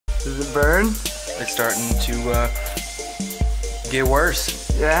Does it burn? It's starting to get worse.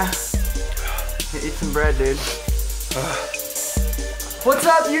 Yeah? Eat some bread, dude. What's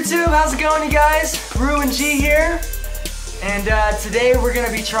up, YouTube? How's it going, you guys? Rue and G here. And today we're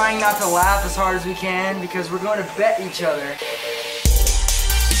gonna be trying not to laugh as hard as we can because we're going to bet each other.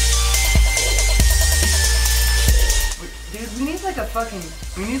 Dude, we need like a fucking,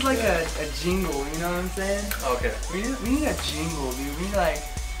 we need like a jingle, you know what I'm saying? Okay. We need a jingle, dude. We need like,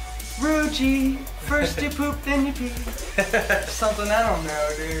 Rue G, first you poop, then you pee. Something, I don't know,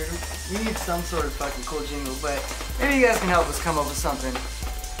 dude. We need some sort of fucking cool jingle, but maybe you guys can help us come up with something.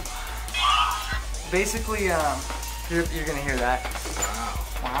 Basically, you're gonna hear that.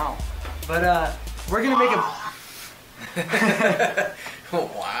 Wow. But we're gonna make a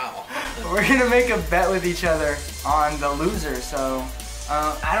Wow. we're gonna make a bet with each other on the loser. So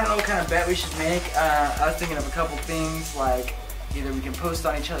I don't know what kind of bet we should make. I was thinking of a couple things, like either we can post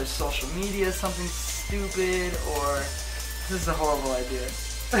on each other's social media something stupid, or this is a horrible idea.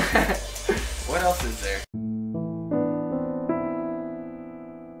 What else is there?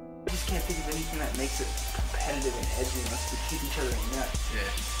 I just can't think of anything that makes it competitive and edgy unless we kick each other in the nuts. Yeah.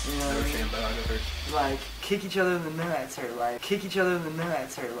 You know what I mean? I'll go first. Like, kick each other in the nuts, or like, kick each other in the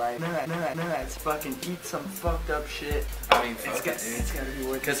nuts, or like, nuts, fucking eat some fucked up shit. I mean, It's gotta be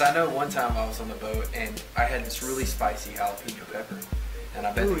worth it. Because I know one time I was on the boat and I had this really spicy jalapeno pepper. And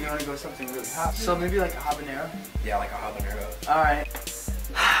I bet Ooh, you wanna go something really hot? So maybe like a habanero? yeah, like a habanero. Alright.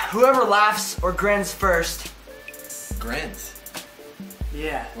 Whoever laughs or grins first. Grins?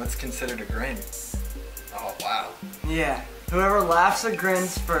 Yeah. What's considered a grin? Oh, wow. Yeah. Whoever laughs or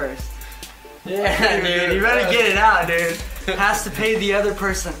grins first. Yeah, dude, you better get it out, dude. Has to pay the other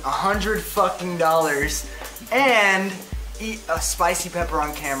person $100 fucking and eat a spicy pepper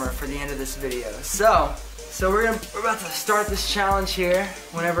on camera for the end of this video. So we're about to start this challenge here.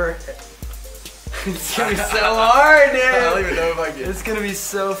 Whenever it's gonna be so hard, dude. I don't even know if I get it. It's gonna be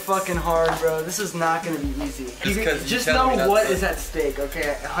so fucking hard, bro. This is not gonna be easy. Just know what is at stake,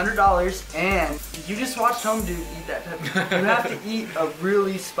 okay? $100, and you just watched Home Dude eat that pepper. You have to eat a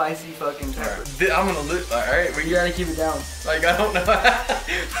really spicy fucking pepper. Right. I'm gonna look. Alright, You gotta keep it down. like, I don't know.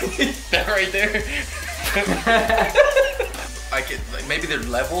 That right there. I could, like, maybe there's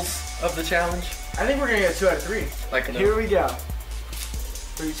levels of the challenge. I think we're gonna get 2 out of 3. Like, Here we go.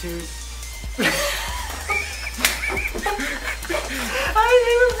 3, 2. I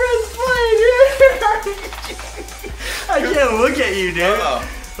didn't even press play, dude. I can't look at you, dude.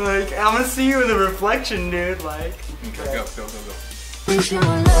 Like, I'm gonna see you in the reflection, dude. Like, Go.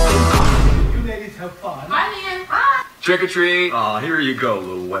 You ladies have fun. Hi, man. Hi. Trick or treat. Aw, here you go,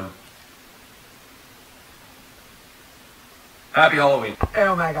 little one. Happy Halloween.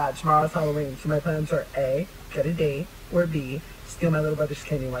 Oh my god, tomorrow's Halloween, so my plans are A, get a date, or B, steal my little brother's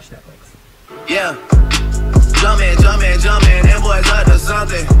candy and watch Netflix. Yeah. Jumpin', them boys up to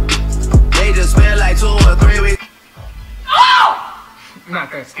something. They just spent like 2 or 3 weeks. Oh!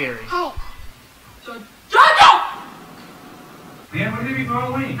 Not that scary. Hey. Jojo! Man, what did we do for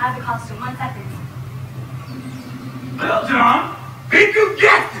Halloween? I have the costume. 1 second. Well, John, think you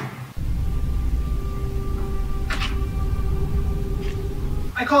guessed it!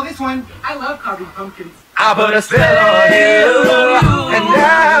 I call this one, I love carving pumpkins. I put a spell on you, and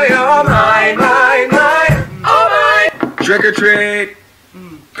now you're mine. Oh mine. Trick or treat.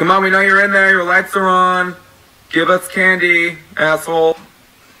 Come on, we know you're in there. Your lights are on. Give us candy, asshole.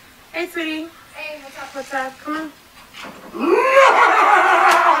 Hey, sweetie. Hey, what's up? Come on.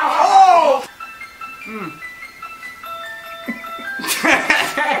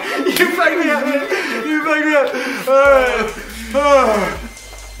 You fucked me up, man. You fucked me up.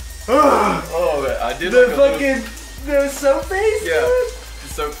 Oh, man, I did. The fucking, the soap face, Yeah. dude.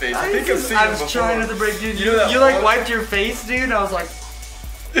 So face. I think I've seen I it was before. trying not to break, dude. You know that you like one? wiped your face, dude, and I was like,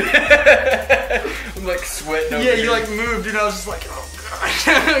 I'm like sweating over yeah, here. you like moved, dude. I was just like, oh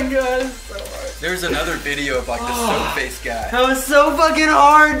god, god, it's so hard. There's another video of like the soap face guy. That was so fucking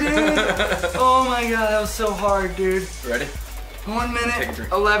hard, dude. Oh my god, that was so hard, dude. Ready? 1 Take a minute,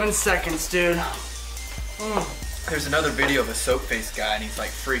 drink. 11 seconds, dude. There's another video of a soap face guy and he's like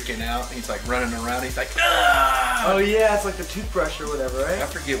freaking out. He's like running around. He's like, ah! Oh yeah, it's like the toothbrush or whatever, I right?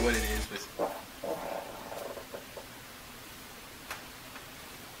 forget what it is, but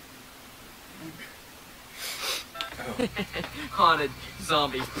Haunted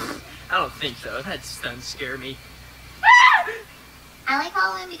zombies. I don't think so. That doesn't scare me. I like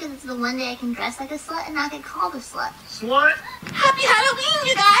Halloween because it's the one day I can dress like a slut and not get called a slut. Slut? Happy Halloween,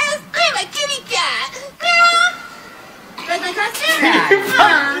 you guys! I'm a kitty cat! Yeah! That's my costume!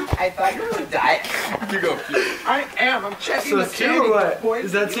 I thought you would die. You go few. I am. I'm checking So the it's 2 candy. or what? Boy.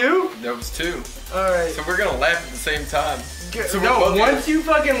 Is that 2? That was 2. Alright. So we're gonna laugh at the same time. So we're No, both once you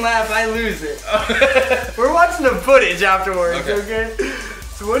fucking laugh, I lose it. We're watching the footage afterwards, okay?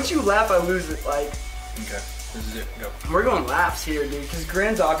 So once you laugh, I lose it. Like, Okay, this is it. Go. we're going laughs here, dude, because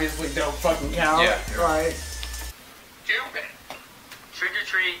grins obviously don't fucking count. Yeah, you're Right. Stupid. Trick or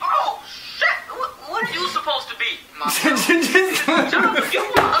treat. Oh, shit! What are you supposed to be? Did you just lose? Shut up, you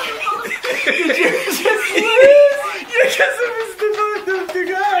Did you just lose? Yeah, because it was the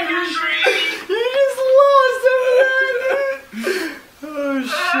guy. You just lost it. Oh,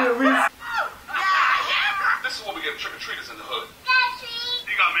 shit. This is what we get trick-or-treaters in the hood.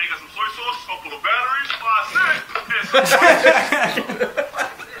 You got me, got some soy sauce, a couple of batteries,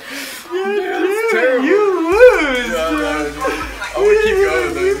 You lose. I'm gonna keep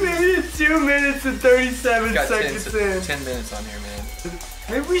going, We dude. made it 2 minutes and 37 Got seconds in. 10 minutes on here, man.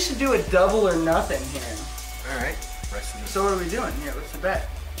 Maybe we should do a double or nothing here. Alright, rest of this. So what are we doing here? What's the bet?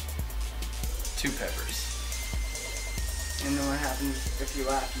 2 peppers. And then what happens if you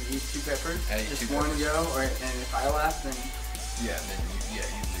laugh? You eat 2 peppers? I eat Just 2 one peppers. go? Or, and if I laugh, then Yeah, then you lose.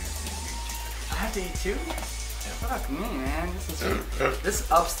 Then you eat 2 peppers. I have to eat 2? Fuck me, man. This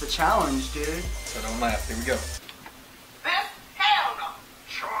ups the challenge, dude. So don't laugh. Here we go. Hell no.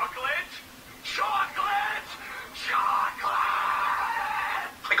 chocolate, chocolate, chocolate.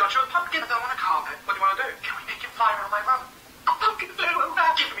 I got you a pumpkin. I don't want a carpet. What do you want to do? Can we make it fire on my room? A pumpkin fire on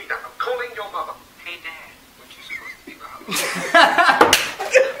that? Give me that. I'm calling your mother. Hey, Dad. What you supposed to be about?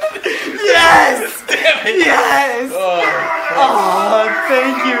 Yes! Yes! Oh,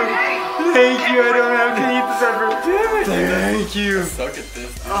 thank you. Thank you. I don't have to eat the pepper. Damn it. Thank you. Suck at this,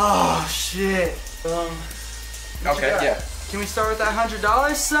 dude. Oh, shit. Okay, yeah. Can we start with that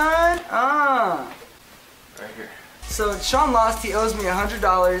 $100, son? Right here. So Sean lost. He owes me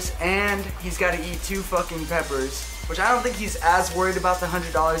 $100, and he's got to eat 2 fucking peppers. Which I don't think he's as worried about the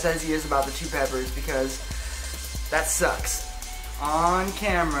 $100 as he is about the 2 peppers, because that sucks. On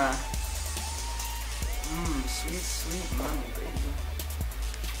camera. Sweet, sweet money, baby.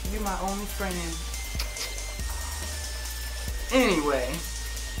 You're my only friend. Anyway,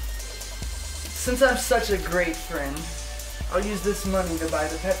 since I'm such a great friend, I'll use this money to buy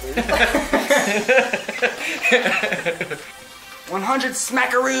the peppers. 100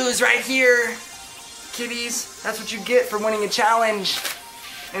 smackaroos right here, kiddies. That's what you get for winning a challenge.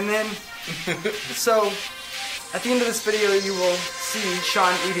 And then, so, at the end of this video, you will see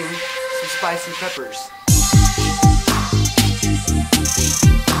Sean eating some spicy peppers.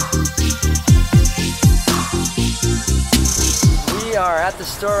 We are at the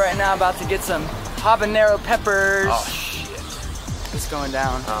store right now about to get some habanero peppers. Oh shit. It's going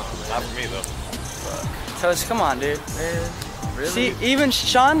down. Not for me though. Toast, come on, dude. Really? See, even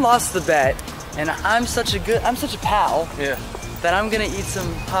Sean lost the bet, and I'm such a pal Yeah. that I'm gonna eat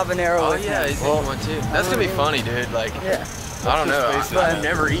some habanero Oh with yeah, him. he's eating one too. That's gonna be funny, dude. Like, Yeah. I don't know. Let's just face it. I've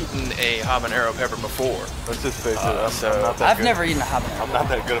never eaten a habanero pepper before. Let's just face it. So- I'm not that I've good. never eaten a habanero. I'm not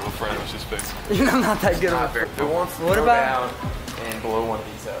that good of a friend. Let's just face it. You know, I'm not that good of a Who wants to What throw about- down and blow one of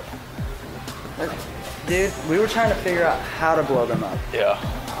these up? Dude, we were trying to figure out how to blow them up. Yeah.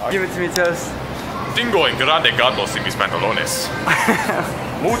 Give it to me, Toast. Tengo en grande gatos en mis pantalones.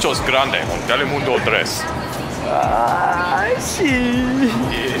 Muchos grande con Telemundo 3. I see.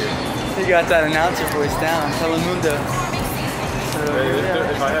 Yeah. You got that announcer voice down, Telemundo. So,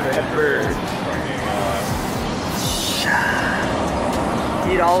 yeah. If I have a head bird.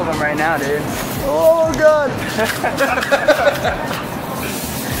 Eat all of them right now, dude. Oh, God.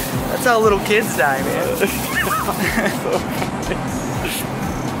 That's how little kids die, man.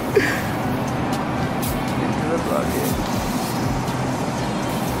 Into the bucket.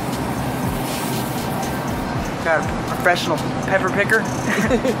 Got a professional pepper picker.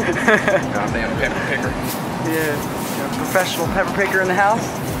 Goddamn pepper picker. Yeah, got a professional pepper picker in the house.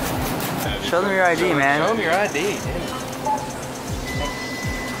 Show them your ID, man. Show him your ID.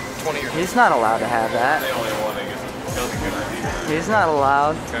 20 years. He's not allowed to have that. They only want to get a good idea. He's not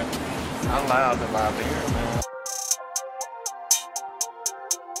allowed. Not allowed to lie beer, man.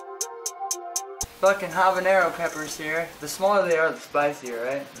 Fucking habanero peppers here. The smaller they are, the spicier,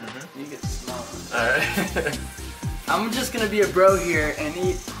 right? You get the small ones. Alright. I'm just gonna be a bro here and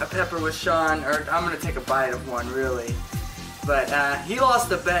eat a pepper with Sean, or I'm gonna take a bite of one, really. But he lost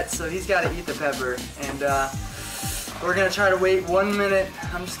the bet, so he's gotta eat the pepper. And we're gonna try to wait 1 minute.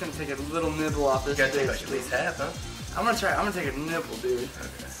 I'm just gonna take a little nibble off this You gotta take bitch. like at least half, huh? I'm gonna take a nibble, dude.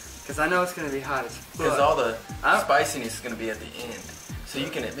 Cause I know it's gonna be hot as fuck. Because all the I'm- spiciness is gonna be at the end. So you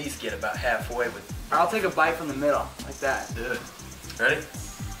can at least get about halfway with I'll take a bite from the middle, like that. do it. Ready?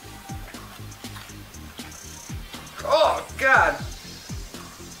 Oh God.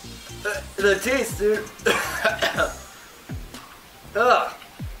 The taste, dude. Ugh.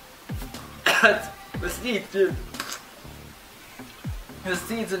 The seeds, dude. The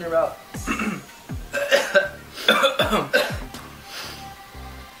seeds in your mouth.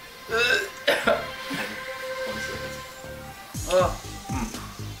 Oh.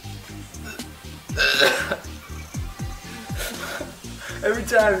 Every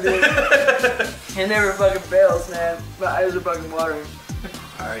time, dude. It never fucking fails, man. My eyes are fucking watering.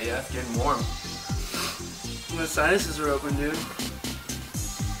 Alright, yeah, it's getting warm. My sinuses are open, dude.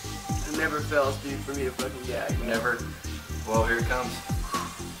 It never fails, dude, for me to fucking gag. Man. Never. Well, here it comes.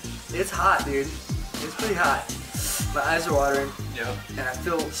 It's hot, dude. It's pretty hot. My eyes are watering. Yep. And I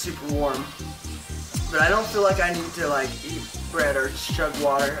feel super warm. But I don't feel like I need to like eat bread or chug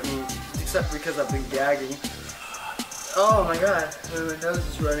water. I mean, except because I've been gagging. Oh my god, my nose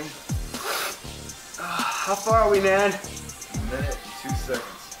is running. How far are we, man? A minute and 2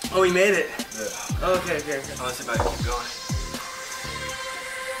 seconds. Oh, we made it. Yeah. Okay. Let's see if I can keep going.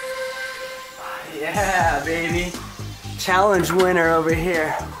 Yeah, baby. Challenge winner over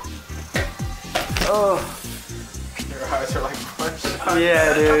here. Oh. Your eyes are like bloodshot.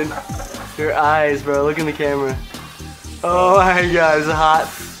 Yeah, dude. Your eyes, bro. Look in the camera. Oh my god, it's hot.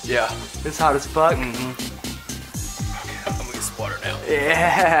 Yeah. It's hot as fuck. Okay, I'm gonna get some water now.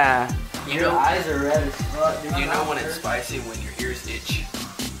 Yeah. You Your know, eyes are red as fuck, dude. you know when it's spicy when your ears itch?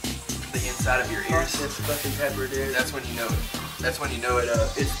 The inside of your ears? It's fucking pepper, dude. That's when you know it. That's when you know it,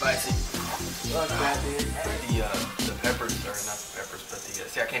 it's spicy. Fuck that, dude. The peppers, or not the peppers, but the,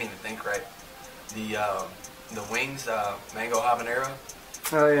 see, I can't even think right. The wings, mango habanero.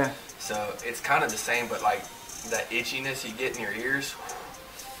 Oh yeah. So it's kind of the same, but like that itchiness you get in your ears.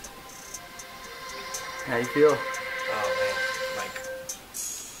 How you feel? Oh man, like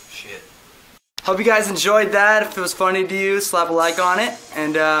shit. Hope you guys enjoyed that. If it was funny to you, slap a like on it.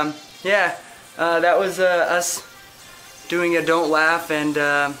 And yeah, that was us doing a don't laugh and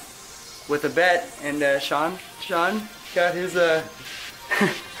with a bet. And Sean got his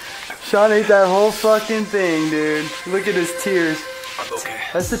Sean ate that whole fucking thing, dude. Look at his tears. Okay.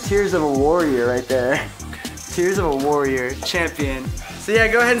 That's the tears of a warrior right there. Okay. Tears of a warrior, champion. So yeah,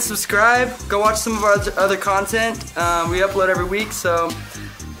 go ahead and subscribe. Go watch some of our other content. We upload every week, so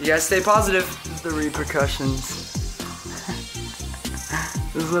you guys stay positive. The repercussions.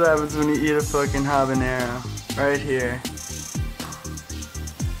 This is what happens when you eat a fucking habanero. Right here.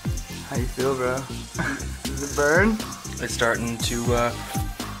 How you feel, bro? Does it burn? It's starting to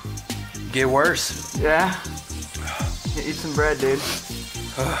get worse. Yeah? Eat some bread, dude.